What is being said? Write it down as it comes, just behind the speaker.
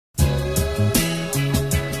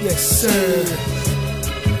Yes, sir.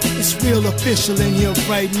 It's real official in here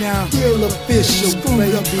right now. Real official.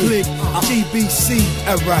 Screwed up click. GBC.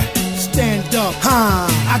 Alright. Stand up.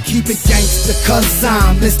 I keep it gangster cause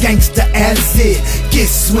I'm as gangster as it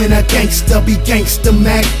gets. When a gangster be gangster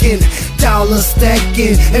mackin', dollar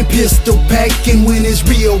stacking and pistol packing. When it's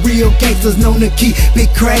real gangsters known to keep it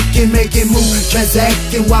cracking, making moves,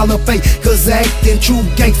 transacting while the fakers acting. True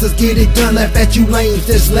gangsters get it done, laugh at you lames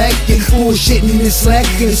that's lacking. Bullshitting and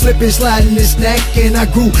slacking, slipping, sliding and snacking. I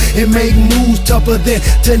grew and made moves tougher than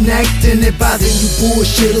Tenactin'. Advising you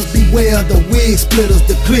bullshitters, beware the wig splitters,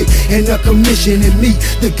 the click and the commission. And me,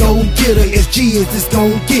 the go-getter, as G as it's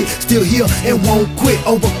gon' get. Still here and won't quit,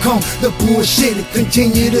 overcome the bullshit and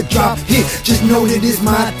continue to drop hit. Just know that it's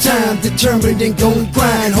my time, determined and gon'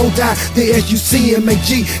 grind. Hold down the SUC and make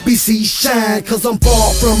GBC shine. Cause I'm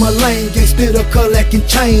far from a lane, gangster collecting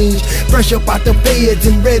change. Fresh up out the beds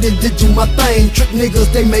and ready to do my thing. Trick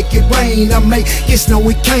niggas, they make it rain, I make it snow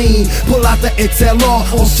and cane. Pull out the XLR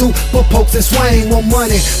on super pokes and swing. Want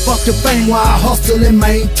money, fuck the fame while I hustle and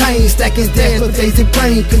maintain. Stacking dash for days and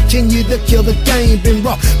brain, continue to kill the game. Been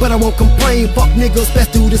rough, but I won't complain. Fuck niggas,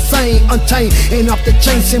 best do the same. Untamed and off the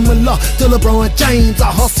chain, similar to LeBron James.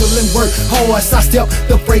 I hustle and work hard, I step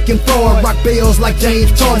the breaking floor. Rock bells like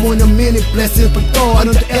James Todd. Want a minute, blessings from God.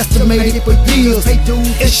 Underestimated for years. Hey dude,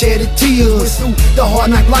 and shedded tears. Went through the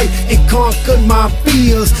hard knock life and conquered my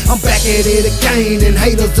fears. I'm back at it again, and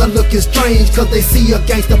haters are looking strange cause they see a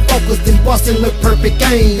gangster focused and bustin' look perfect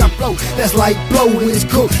game. I flow, that's like blow when it's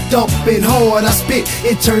cooked up and hard. I spit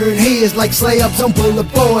and turn heads like slabs on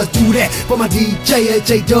boulevards. Do that for my DJ,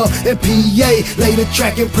 AJ Dub and PA. Lay the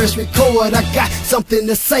track and press record. I got something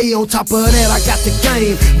to say. On top of that, I got the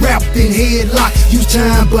game wrapped in headlock. Use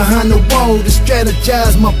time behind the wall to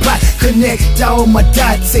strategize my plot. Connect all my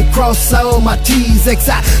dots and cross all my T's.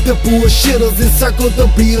 Exile the bullshitters and circle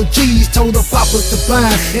the real G's. Told the poppers to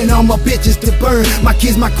bind and all my bitches to burn. My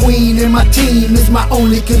kids, my queen, and my team is my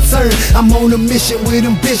only concern. I'm on a mission with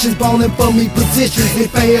ambitions, ballin' for me positions. In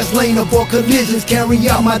fast lane, avoid collisions, carry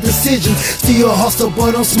out my decisions. Still hustle,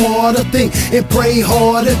 but I'm smarter, think and pray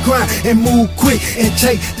harder, grind and move quick and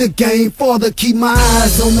take the game farther. Keep my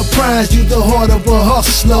eyes on the prize, use the heart of a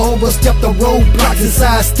hustler. Overstep the roadblocks and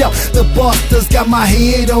sidestep the busters. Got my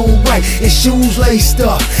head on right and shoes laced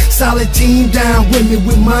up. Solid team down with me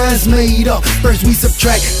with minds made up. First we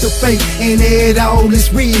subtract the fake and add all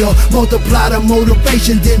is real. Multiply the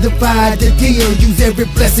motivation, then divide the deal. Use every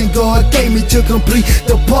blessing God gave me to complete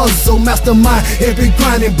the puzzle. Mastermind every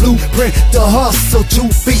grinding blueprint, the hustle. 2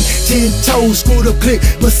 feet, 10 toes, screw the click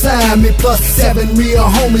beside me. Plus 7 real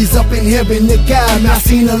homies up in heaven to guide me. I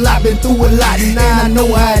seen a lot, been through a lot, and now I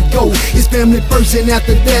know how it go. It's family first, and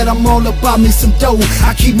after that I'm all about me some dough.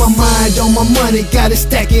 I keep my mind on my money, got it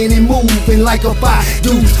stacking and moving like a fire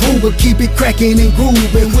dude's Hoover. Keep it cracking and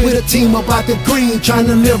grooving with a team about the green, trying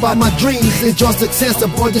to live out my dreams. Enjoy success,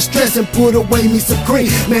 avoid the stress, and put away me some cream.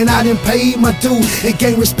 Man, I done paid my dues and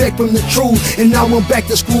gain respect from the truth, and now I'm back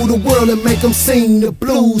to screw the world and make them sing the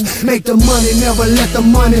blues. Make the money, never let the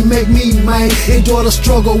money make me, man. Endure the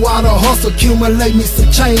struggle while the hustle accumulate me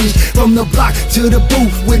some change. From the block to the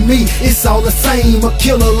booth with me, it's all the same. A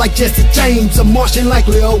killer like Jesse James, a Martian like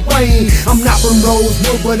Lil Wayne. I'm not from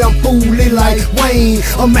Rosewood, but I'm fooling like Wayne.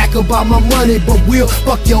 I'm Macc about my money, but we'll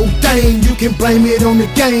fuck your dame. You can blame it on the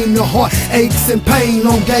game, the heart aches and pain.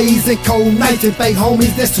 Long days and cold nights and fake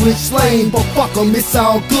homies that switch lane. But fuck them, it's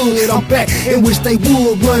all good. I'm back and wish they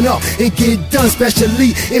would run up and get done,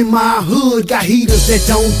 especially in my hood. Got heaters that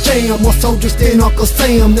don't jam, more soldiers than Uncle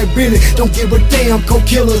Sam. They really don't give a damn,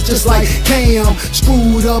 co-killers just like Cam.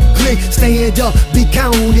 Screwed up, click, stand up, be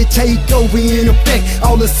counted, take over in effect.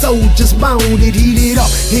 All the soldiers mounted, heated up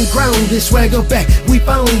and grounded, swagger back. We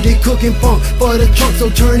found it, cooking funk for the trunk, so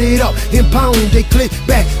turn it up and pound it. Click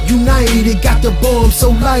back, united, got the bomb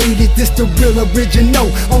so lighted. This the real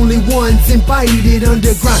original, only ones invited.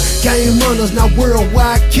 Underground game runners, now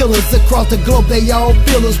worldwide killers. Across the globe, they all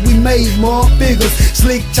feel us. We made more figures,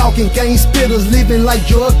 slick talking gang spitters, living like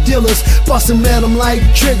drug dealers, bustin' at them like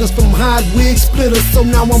triggers from hot wig splitters. So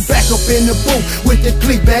now I'm back up in the booth with the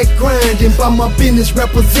click back grinding, by my business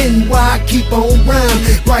representing why I keep on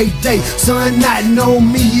rhyming. Bright day, sun nothing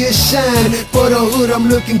on me is shining. For the hood, I'm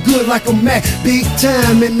looking good like a Macc, big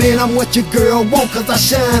time. And man, I'm what your girl want, cause I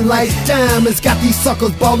shine like diamonds. Got these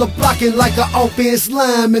suckers baller blocking like an offense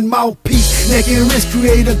lineman. Mouthpiece, neck and wrist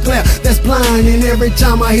create a glare that's blind. And every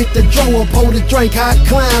time I hit the drum, pour the drink, I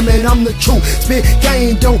climb. And I'm the truth, spit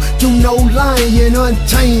game, don't do no lying.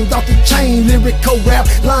 Untamed, off the chain, lyrical rap,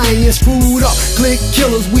 lying. Screwed up, click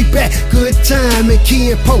killers, we back, good time. And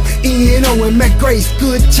Key and Poe, E&O and Mac Grace,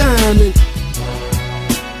 good timing.